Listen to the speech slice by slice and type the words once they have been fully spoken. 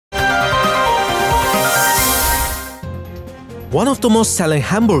One of the most selling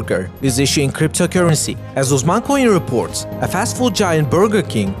hamburger is issuing cryptocurrency. As uzmancoin reports, a fast food giant Burger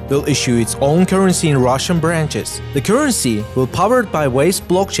King will issue its own currency in Russian branches. The currency will be powered by Wave's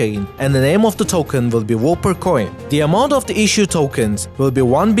blockchain, and the name of the token will be Whoppercoin. The amount of the issued tokens will be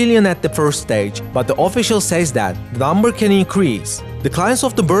 1 billion at the first stage, but the official says that the number can increase. The clients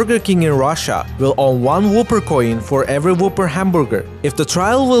of the Burger King in Russia will own 1 Whoppercoin for every Whopper Hamburger. If the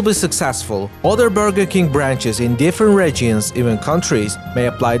trial will be successful, other Burger King branches in different regions, even countries, may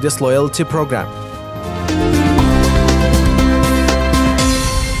apply this loyalty program.